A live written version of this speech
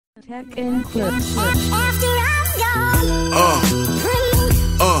Tech and clips.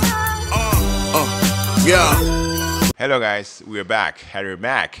 Yeah. Hello guys, we're back. Harry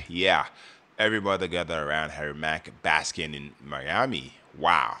Mack. Yeah. Everybody gather around Harry Mack basking in Miami.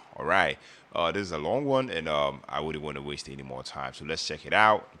 Wow. All right. This is a long one, and I wouldn't want to waste any more time. So let's check it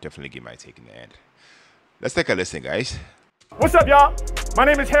out. Definitely get my take in the end. Let's take a listen, guys. What's up, y'all? My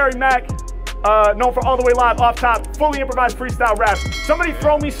name is Harry Mack. Known for All the Way Live, Off Top, fully improvised freestyle rap. Somebody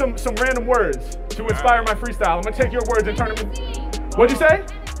throw me some random words to inspire my freestyle. I'm gonna take your words and turn them in. What'd you say?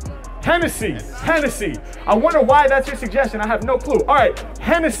 Hennessy. Hennessy. I wonder why that's your suggestion. I have no clue. All right,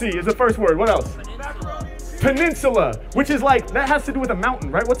 Hennessy is the first word. What else? Peninsula, which is like, that has to do with a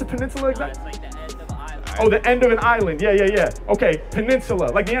mountain, right? What's a peninsula exactly? Oh, the end of an island. Yeah. Okay, peninsula,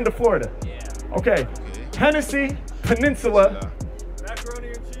 like the end of Florida. Okay, Hennessy, peninsula.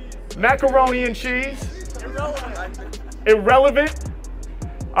 Macaroni and cheese. Irrelevant.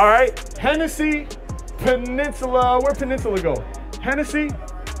 All right. Hennessy, peninsula. Where'd peninsula go? Hennessy,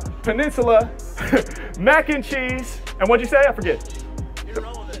 peninsula, mac and cheese. And what'd you say? I forget.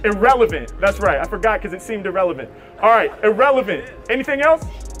 Irrelevant. That's right. I forgot because it seemed irrelevant. All right. Irrelevant. Anything else?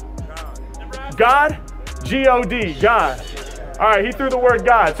 God. G-O-D. God. All right. He threw the word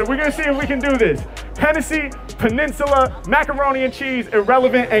God. So we're going to see if we can do this. Hennessy, peninsula, macaroni and cheese,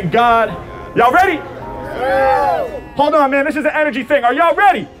 irrelevant, and God. Y'all ready? Yeah. Hold on, man. This is an energy thing. Are y'all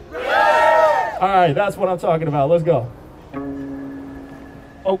ready? Yeah. All right, that's what I'm talking about. Let's go.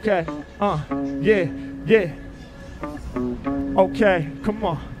 Okay. Yeah. Okay, come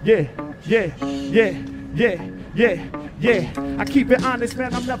on. Yeah. I keep it honest,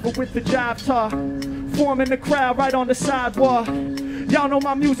 man. I'm never with the jive talk. Forming the crowd right on the sidewalk. Y'all know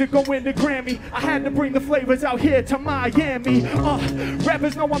my music gon' win the Grammy. I had to bring the flavors out here to Miami.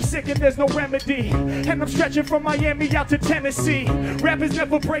 Rappers know I'm sick and there's no remedy. And I'm stretching from Miami out to Tennessee. Rappers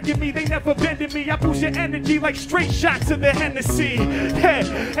never breaking me, they never bending me. I boost your energy like straight shots of the Hennessy. Yeah,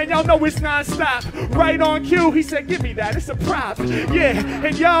 and y'all know it's non-stop. Right on cue, he said, give me that, it's a prop. Yeah,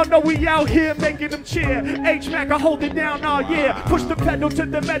 and y'all know we out here making them cheer. H-Mack, I hold it down all year. Push the pedal to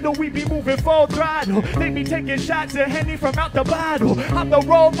the metal, we be moving full throttle. They be taking shots of Henny from out the bottle. I'm the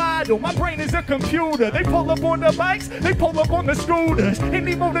role model, my brain is a computer. They pull up on the bikes, they pull up on the scooters.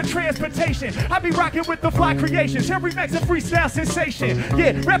 Any mode of transportation, I be rocking with the fly creations. Harry Mack's a freestyle sensation.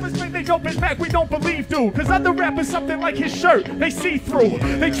 Yeah, rappers think they dope as Mac, we don't believe, dude. Cause other rappers something like his shirt, they see through.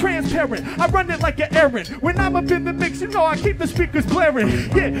 They transparent, I run it like an errand. When I'm up in the mix, you know I keep the speakers blaring.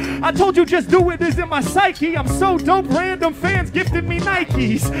 Yeah, I told you just do it is in my psyche. I'm so dope, random fans gifted me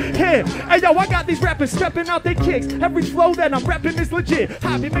Nikes. Yeah, hey yo, I got these rappers stepping out their kicks. Every flow that I'm rapping is legit.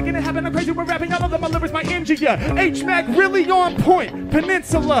 I be making it happen, I'm crazy with rapping. I know that my lyrics might injure ya. H-Mack really on point,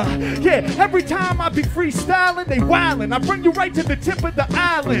 peninsula. Yeah, every time I be freestyling, they wildin'. I bring you right to the tip of the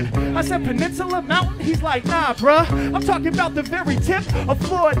island. I said peninsula, mountain, he's like, nah, bruh. I'm talking about the very tip of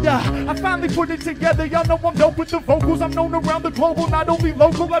Florida. I finally put it together, y'all know I'm dope with the vocals. I'm known around the global, not only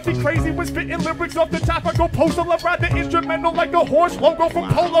local. I be crazy with spitting lyrics off the top. I go postal, I ride the instrumental like a horse logo from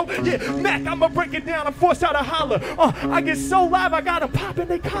Polo. Yeah, Mac, I'ma break it down, I'm forced out to holler. I get so live, I gotta pop in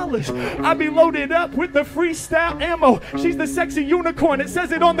their collars. I be loaded up with the freestyle ammo. She's the sexy unicorn, it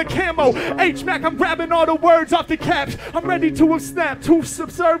says it on the camo. H-Mack, I'm grabbing all the words off the caps. I'm ready to have snapped, to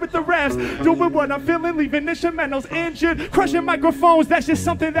subserve with the raps. Doing what I'm feeling, leaving instrumentals injured. Crushing microphones, that's just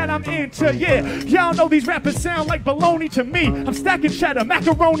something that I'm into. Yeah, y'all know these rappers sound like baloney to me. I'm stacking cheddar,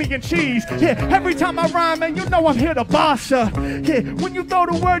 macaroni and cheese. Yeah, every time I rhyme, man, you know I'm here to boss ya. Yeah, when you throw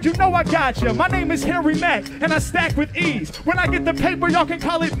the word, you know I got ya. My name is Harry Mack, and I stack with ease. When I get the paper, y'all can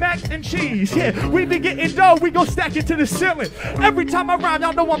call it mac and cheese. Yeah, we be getting dough, we gon' stack it to the ceiling. Every time I rhyme,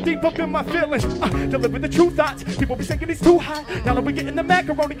 y'all know I'm deep up in my feelings. Deliver the true thoughts, people be thinking it's too hot. Y'all know we getting the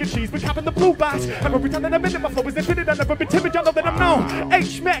macaroni and cheese, we copping the blue box. Every time that I'm in it, my flow is infinite, I never been timid, y'all know that I'm known.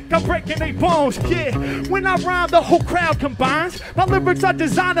 H-Mack, I'm breaking they bones, yeah. When I rhyme, the whole crowd combines. My lyrics are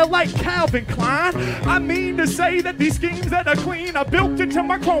designer like Calvin Klein. I mean to say that these schemes that are clean are built into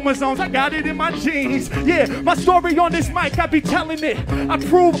my chromosomes, I got it in my genes. Yeah, my story on this mic, I be telling it. I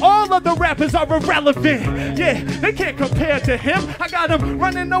prove all of the rappers are irrelevant. Yeah, they can't compare to him. I got them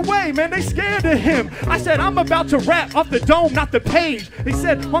running away, man, they scared of him. I said, I'm about to rap off the dome, not the page. They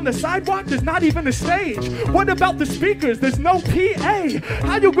said, on the sidewalk, there's not even a stage. What about the speakers? There's no PA.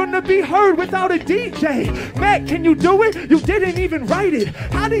 How you gonna be heard without a DJ? Mac, can you do it? You didn't even write it.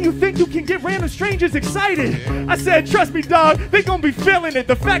 How do you think you can get random strangers excited? I said, trust me, dog, they gonna be feeling it.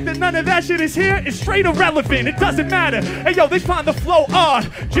 The fact that none of that shit is here is straight irrelevant. It doesn't matter. Hey, yo, this always find the flow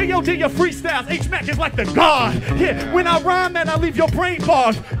odd. G.O.D. your freestyles, H-Mack is like the god. Yeah, when I rhyme, man, I leave your brain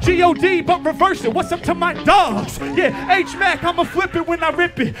bogged. G.O.D. but reverse it, what's up to my dogs? Yeah, H-Mack, I'ma flip it when I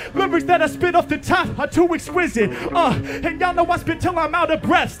rip it. Lyrics that I spit off the top are too exquisite. And y'all know I spit till I'm out of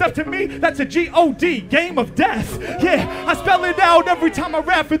breath. Step to me, that's a G.O.D. game of death. Yeah, I spell it out every time I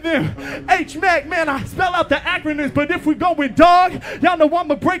rap for them. H-Mack, man, I spell out the acronyms, but if we go with dog, y'all know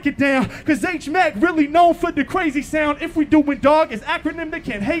I'ma break it down. Cause H-Mack really known for the crazy sound. If we doing dog, it's acronym, they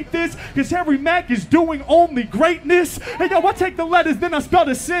can't hate this. Cause Harry Mack is doing only greatness. And yo, I take the letters, then I spell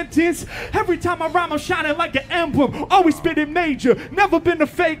the sentence. Every time I rhyme, I'm shining like an emblem. Always spitting major, never been a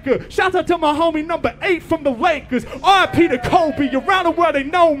faker. Shout out to my homie number 8 from the Lakers. R.I.P. to Kobe, around the world they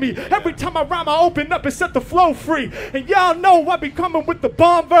know me. Every time I rhyme, I open up and set the flow free. And y'all know I be coming with the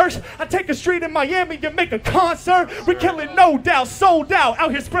bomb verse. I take a street in Miami and make a concert. We killing no doubt, sold out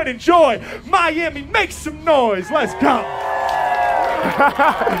here spreading joy. Miami, make some noise, let's go.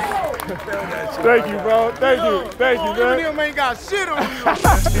 Thank you, bro. Thank you, man. Them ain't got shit on you.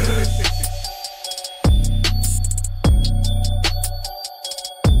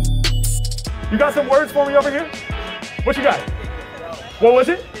 You got some words for me over here? What you got? What was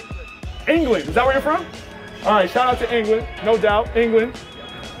it? England. Is that where you're from? All right, shout out to England, no doubt. England.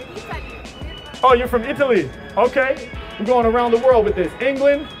 Oh, you're from Italy. Okay. We're going around the world with this.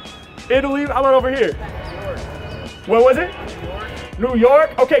 England, Italy. How about over here? What was it? New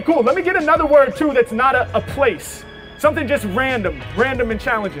York. Okay, cool. Let me get another word too that's not a place. Something just random and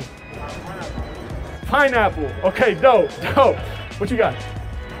challenging. Pineapple. Okay, dope. What you got?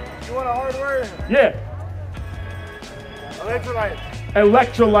 You want a hard word? Yeah. Electrolytes.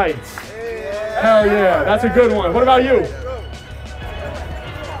 Electrolytes. Hell yeah, that's a good one. What about you?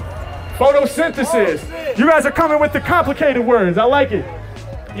 Photosynthesis. You guys are coming with the complicated words. I like it.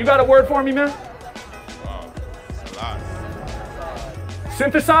 You got a word for me, man? Wow, that's a lot.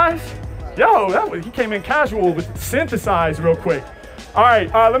 Synthesize? Yo, he came in casual with synthesize real quick. All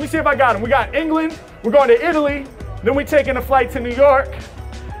right, let me see if I got him. We got England, we're going to Italy, then we're taking a flight to New York,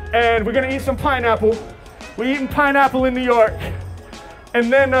 and we're gonna eat some pineapple. We're eating pineapple in New York.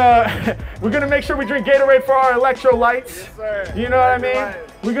 And then we're gonna make sure we drink Gatorade for our electrolytes. Yes, sir. You know what I mean?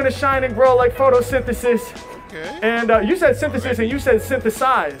 We're gonna shine and grow like photosynthesis. Okay. And you said synthesis and you said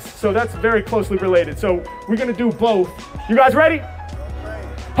synthesize. So that's very closely related. So we're gonna do both. You guys ready?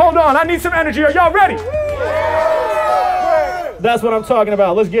 Hold on, I need some energy. Are y'all ready? That's what I'm talking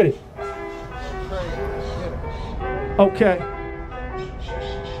about. Let's get it. Okay.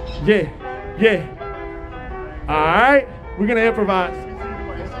 Yeah. All right, we're gonna improvise.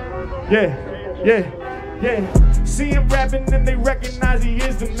 Yeah. See him rapping and they recognize he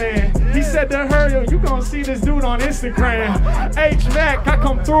is the man. He said to her, yo, you gonna see this dude on Instagram. H-Mack, I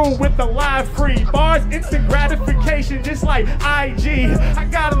come through with the live free bars, instant gratification, just like IG. I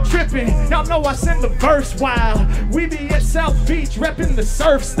got him tripping, y'all know I send the verse wild. We be at South Beach, repping the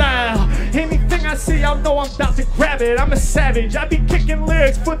surf style. Anything I see, y'all know I'm about to grab it. I'm a savage, I be kicking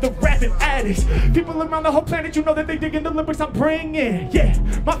lyrics for the rapping addicts. People around the whole planet, you know that they digging the lyrics I'm bringing. Yeah,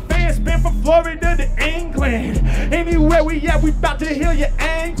 my fans been from Florida to England. Anywhere we at, we bout to heal your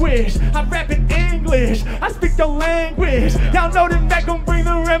anguish. I rap in English, I speak the language. Y'all know that Mack gon' bring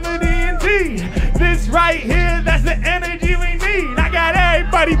the remedy indeed. This right here, that's the energy we need. I got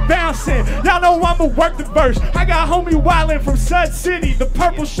everybody bouncing, y'all know I'ma work the verse. I got homie wildin' from Sud City, the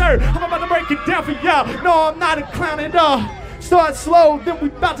purple shirt. I'm about to break it down for y'all. No, I'm not a clown at all. Start slow, then we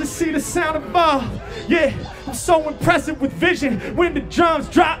about to see the sound evolve. Yeah, I'm so impressive with vision. When the drums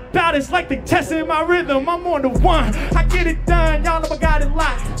drop out, it's like they testing my rhythm. I'm on the one, I get it done, y'all know I got it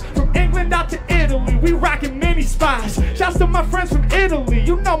locked. From England out to Italy, we rockin' many spots. Shouts to my friends from Italy,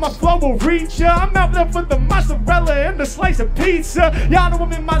 you know my flow will reach ya. I'm out there for the mozzarella and the slice of pizza. Y'all know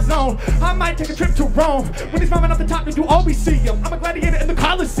I'm in my zone, I might take a trip to Rome. When he's rhyming off the top, you always see him. I'm a gladiator in the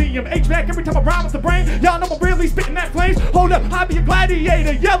Coliseum. H-Mack every time I rhyme with the brain. Y'all know I'm really spitting that flames. Hold up, I'll be a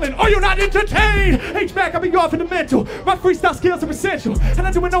gladiator yelling, are you not entertained? H-Mack, I'll be off in the mental. My freestyle skills are essential, and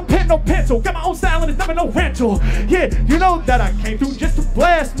I do it no pen, no pencil. Got my own style and it's never no rental. Yeah, you know that I came through just to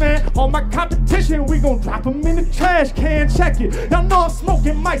blast, man. All my competition, we gon' drop them in the trash can. Check it, y'all know I'm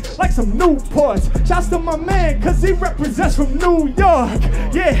smoking mics like some Newports. Shouts to my man, cause he represents from New York.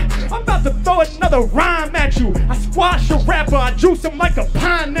 Yeah, I'm about to throw another rhyme at you. I squash a rapper, I juice him like a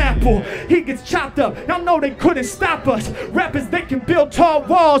pineapple. He gets chopped up, y'all know they couldn't stop us. Rappers, they can build tall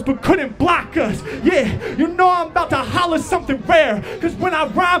walls, but couldn't block us. Yeah, you know I'm about to holler something rare. Cause when I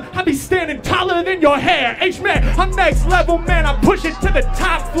rhyme, I be standing taller than your hair. H-Mack, I'm next level, man, I push it to the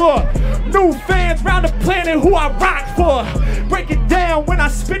top floor. New fans round the planet who I rock for. Break it down when I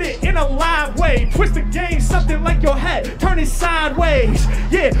spit it in a live way. Twist the game, something like your head, turn it sideways.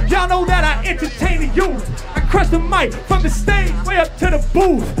 Yeah, y'all know that I entertain the youth. I crush the mic from the stage way up to the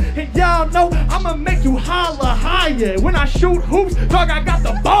booth. And y'all know I'ma make you holler higher. When I shoot hoops, dog, I got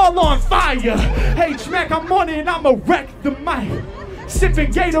the ball on fire. Hey, Mack, I'm on it and I'ma wreck the mic.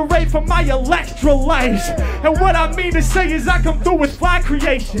 Sipping Gatorade for my electrolytes. And what I mean to say is I come through with fly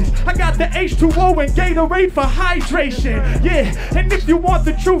creations. I got the H2O and Gatorade for hydration. Yeah, and if you want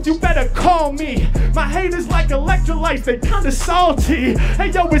the truth, you better call me. My haters like electrolytes, they kinda salty.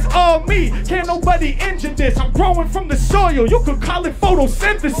 Hey yo, it's all me, can't nobody injure this. I'm growing from the soil, you could call it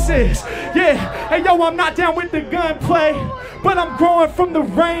photosynthesis. Yeah, hey yo, I'm not down with the gunplay, but I'm growing from the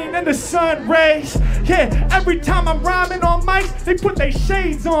rain and the sun rays. Yeah, every time I'm rhyming on mics, they put their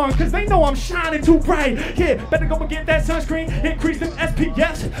shades on, cause they know I'm shining too bright. Yeah, better go and get that sunscreen, increase them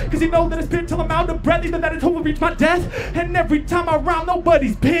SPFs, cause you know that it's been till I'm out of breath, even that it will reach my death. And every time I rhyme,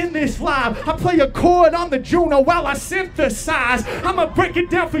 nobody's been this live. I play a chord on the Juno while I synthesize. I'ma break it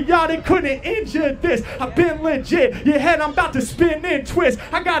down for y'all that couldn't injure this. I've been legit, your head I'm about to spin and twist.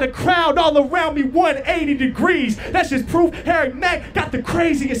 I got a crowd all around me 180 degrees. That's just proof Harry Mack got the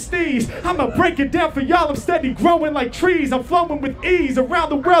craziest steez. I'ma break it down for y'all, I'm steady growing like trees. I'm flowing with ease around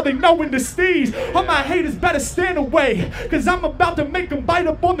the world, they knowing the steez. All my haters better stand away, cause I'm about to make them bite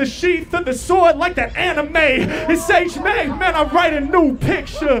up on the sheath of the sword like that anime. It's H Mack, man, I write a new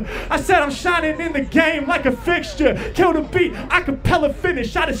picture. I said I'm shining in the game like a fixture. Kill the beat, acapella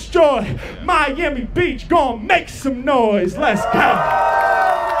finish, I destroy Miami Beach, gonna make some noise. Let's go.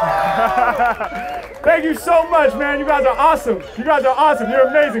 Thank you so much, man. You guys are awesome. You guys are awesome. You're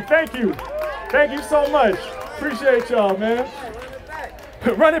amazing. Thank you. Thank you so much. Appreciate y'all, man.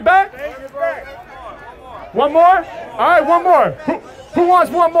 Run it back? One more? All right, one more. Who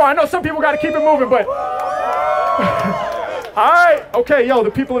wants one more? I know some people got to keep it moving, but... All right. Okay, yo,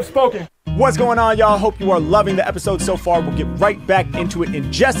 the people have spoken. What's going on, y'all? Hope you are loving the episode so far. We'll get right back into it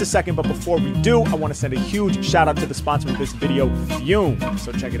in just a second, but before we do, I want to send a huge shout out to the sponsor of this video, Fume.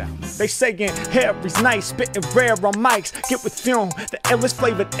 So check it out. They say Harry's nice, spitting rare on mics. Get with Fume, the illest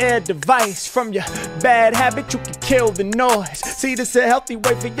flavored air device. From your bad habit, you can kill the noise. See, this a healthy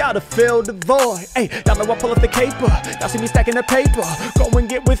way for y'all to fill the void. Hey, y'all know I pull up the caper. Y'all see me stacking the paper. Go and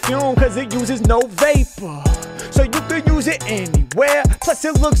get with Fume, cause it uses no vapor. So you can use it anywhere. Plus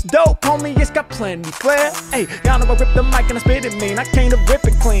it looks dope, homie, it's got plenty flair. Hey, y'all know I rip the mic and I spit it mean. I came to rip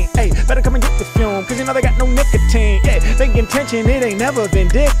it clean. Hey, better come and get the Fume, cause you know they got no nicotine. Yeah, they intention, it ain't never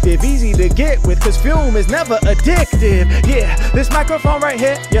vindictive. Easy to get with, cause Fume is never addictive. Yeah, this microphone right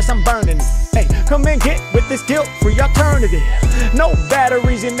here, yes, I'm burning it. Hey, come and get with this guilt-free alternative. No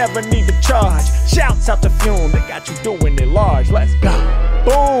batteries, you never need to charge. Shouts out to Fume, they got you doing it large. Let's go.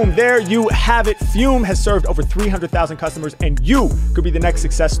 Boom, there you have it. Fume has served over 300,000 customers, and you could be the next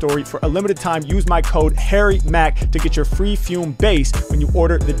success story. For a limited time, use my code HarryMack to get your free Fume base when you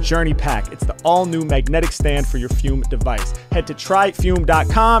order the Journey Pack. It's the all-new magnetic stand for your Fume device. Head to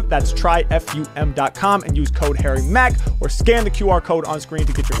tryfume.com, that's tryfum.com, and use code HarryMack, or scan the QR code on screen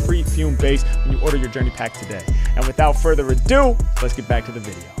to get your free Fume base when you order your Journey Pack today. And without further ado, let's get back to the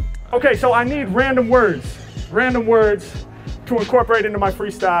video. Okay, so I need random words to incorporate into my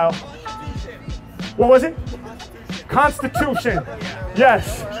freestyle. What was it? Constitution.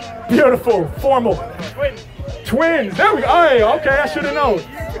 Yes. Beautiful. Formal. Twins. There we go. Hey, okay, I should have known.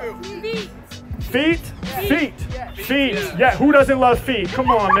 Feet. Feet. Feet. Yeah, who doesn't love feet? Come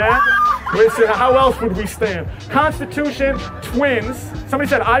on, man. Listen, how else would we stand? Constitution, twins. Somebody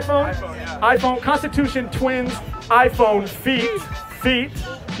said iPhone? iPhone. Constitution, twins, iPhone, feet. Feet.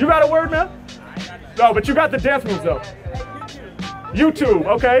 You got a word, man? No, but you got the dance moves, though. YouTube,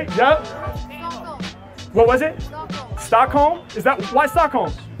 okay, yep. What was it? Stockholm? Is that, why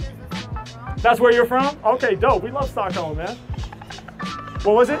Stockholm? That's where you're from? Okay, dope, we love Stockholm, man.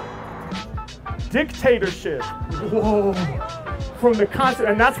 What was it? Dictatorship. Whoa. From the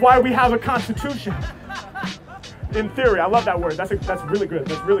and that's why we have a constitution. In theory, I love that word. That's really good,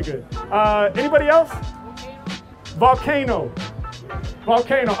 that's really good. Anybody else? Volcano.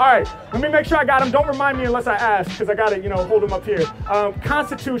 Volcano. All right, let me make sure I got them. Don't remind me unless I ask, because I got to, hold them up here.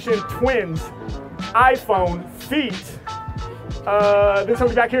 Constitution, twins, iPhone, feet. Then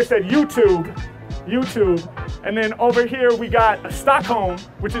somebody back here said YouTube. And then over here we got Stockholm,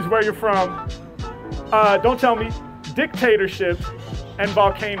 which is where you're from. Don't tell me. Dictatorship and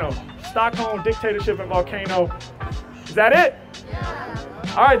volcano. Stockholm, dictatorship, and volcano. Is that it? Yeah.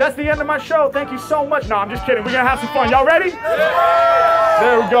 All right, that's the end of my show. Thank you so much. No, I'm just kidding. We're going to have some fun. Y'all ready? Yeah.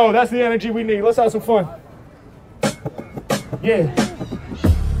 There we go. That's the energy we need. Let's have some fun. Yeah.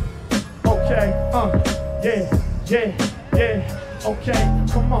 Okay, yeah, okay,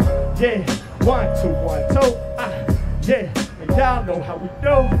 come on, yeah, 1, 2, 1, 2, yeah, and y'all know how we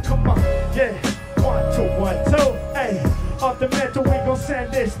do, come on, yeah, 1, 2, 1, 2, hey, off the mental we gon'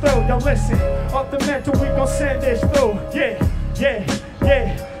 send this through, yo listen, off the mental we gon' send this through, yeah,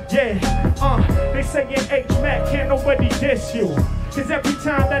 they saying H-Mack can't nobody diss you. Cause every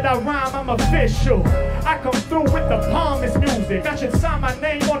time that I rhyme, I'm official. I come through with the palmist music. I should sign my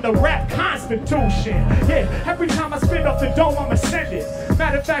name on the rap constitution. Yeah, every time I spit off the dome, I'm ascended.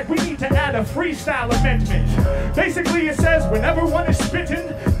 Matter of fact, we need to add a freestyle amendment. Basically, it says, whenever one is spitting,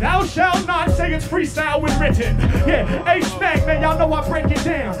 thou shalt not say it's freestyle when written. Yeah, H-Mack, man, y'all know I break it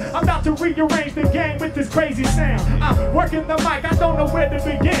down. I'm about to rearrange the game with this crazy sound. I'm working the mic, I don't know where to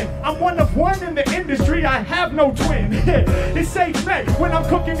begin. I'm one of one in the industry, I have no twin. Yeah, it's H-Mack, when I'm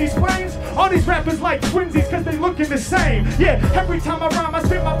cooking these flames, all these rappers like twinsies cause they looking the same. Yeah, every time I rhyme, I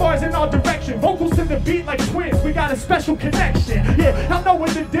spit my bars in all directions. Vocals to the beat like twins, we got a special connection. Yeah, I know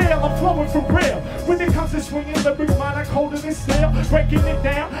what the deal, I'm flowing for real. When it comes to swinging lyrics, mine are colder than steel. Breaking it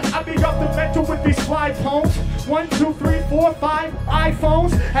down, I be off the mental with these fly poems. 1, 2, 3, 4, 5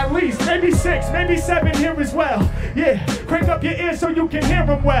 iPhones, at least, maybe 6, maybe 7 here as well. Yeah, crank up your ears so you can hear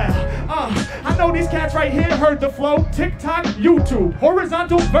them well. I know these cats right here heard the flow. TikTok, YouTube,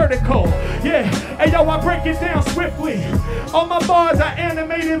 horizontal, vertical. Yeah, hey yo, I break it down swiftly. All my bars are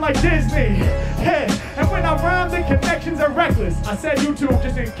animated like Disney. Yeah, and when I rhyme, the connections are reckless. I said YouTube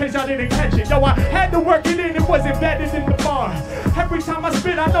just in case y'all didn't catch it. Yo, I had to work it in, it was embedded in the bar. Every time I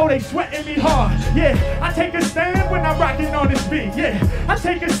spit, I know they sweating me hard. Yeah, I take a stand when I'm rocking on this beat. Yeah, I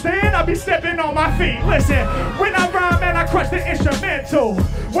take a stand, I be stepping on my feet. Listen, when I rhyme, man, I crush the instrumental.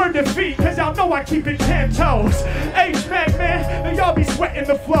 Word to feet, cause y'all know I keep it 10 toes. H-Mack, man, they y'all be sweating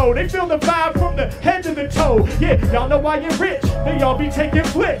the flow. They feel the vibe from the head to the toe. Yeah, y'all know I am rich, they all be taking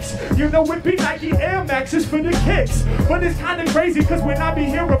flicks. You know it be Nike Air Maxes for the kicks. But it's kinda crazy, cause when I be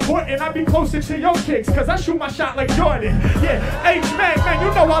here reporting, I be closer to your kicks, cause I shoot my shot like Jordan. Yeah, H-Mack, man,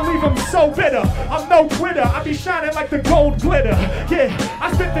 you know I leave them so bitter. I'm no quitter, I be shining like the gold glitter. Yeah,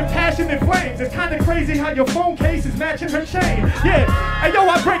 I spit them passionate flames. It's kinda crazy how your phone case is matching her chain. Yeah, and yo,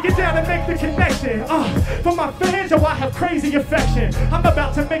 I break it down and make the connection. For my fans, yo, I have crazy affection. I'm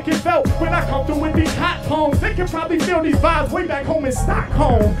about to make it felt when I come through with these hot poems. They can probably feel these vibes way back home in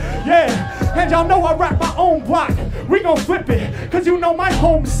Stockholm. Yeah, and y'all know I rap my own block. We gon' flip it, cause you know my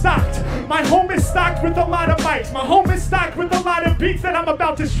home's stocked. My home is stocked with a lot of mics. My home is stocked with a lot of beats that I'm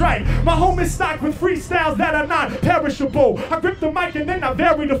about to strike. My home is stocked with freestyles that are not perishable. I grip the mic and then I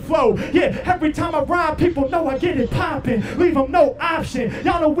vary the flow. Yeah, every time I rhyme, people know I get it poppin'. Leave them no option.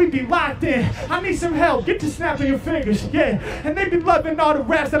 Y'all know we be locked in. I need some help, get to snapping your fingers. Yeah, and they be loving all the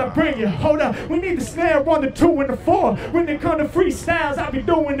raps that I bring you. Hold up, we need the snare on the 2 and the 4. When it come to freestyles, I be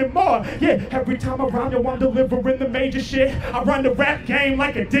doing it more. Yeah, every time I rhyme, yo, I'm delivering the major shit. I run the rap game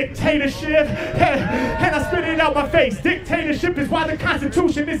like a dictatorship. Yeah, and I spit it out my face. Dictatorship is why the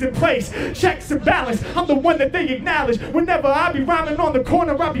Constitution is in place. Checks and balance, I'm the one that they acknowledge. Whenever I be rhyming on the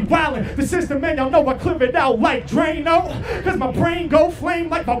corner, I be wildin'. The system, man, y'all know I clear it out like Drano. Cause my brain go flame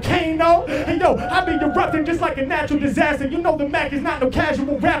like volcano. And yo, I be erupting just like a natural disaster. You know the Mac is not no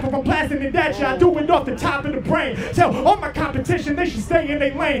casual rapper. I'm blasting it at you. I do it off the top of the brain. Tell all my competition they should stay in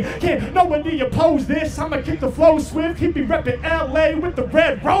their lane. Can't nobody oppose this. I'ma keep the flow swift. Keep me reppin' LA with the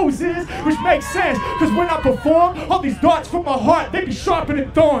red roses. Which makes sense, cause when I perform, all these darts from my heart, they be sharper than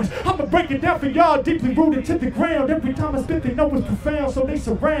thorns. I'ma break it down for y'all, deeply rooted to the ground. Every time I spit, they know it's profound, so they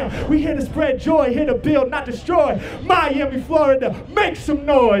surround. We here to spread joy, here to build, not destroy. Miami, Florida, make some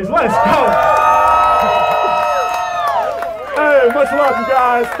noise. Let's go. Hey, much love, you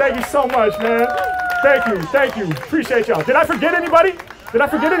guys. Thank you so much, man. Thank you. Appreciate y'all. Did I forget anybody?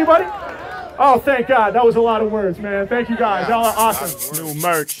 Oh, thank God. That was a lot of words, man. Thank you guys. Y'all are awesome.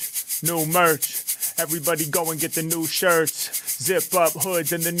 New merch. Everybody go and get the new shirts, zip up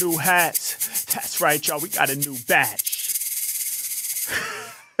hoods and the new hats. That's right, y'all. We got a new batch.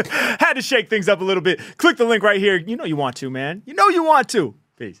 Had to shake things up a little bit. Click the link right here. You know you want to, man. You know you want to.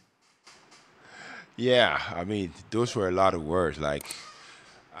 Peace. Yeah, I mean, those were a lot of words. Like,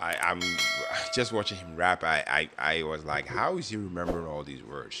 I'm just watching him rap. I was like, how is he remembering all these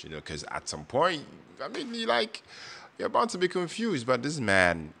words? You know, because at some point, I mean, you're about to be confused. But this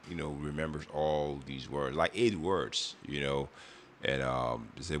man, you know, remembers all these words, like 8 words, you know, and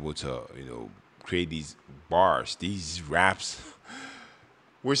is able to, you know, create these bars, these raps,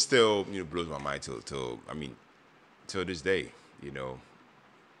 which still, you know, blows my mind till this day, you know.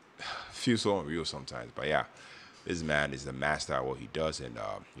 Feels so unreal sometimes, but yeah, this man is the master at what he does, and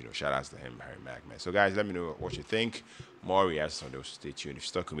you know, shout outs to him, Harry Mack, man. So guys, let me know what you think. more reactions on those. Stay tuned. If you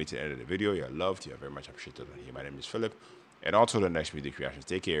stuck with me to the end of the video, you're loved. You're very much appreciated. Here, my name is Philip. And also the next music reactions.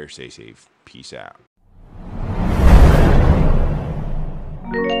 Take care. Stay safe. Peace out.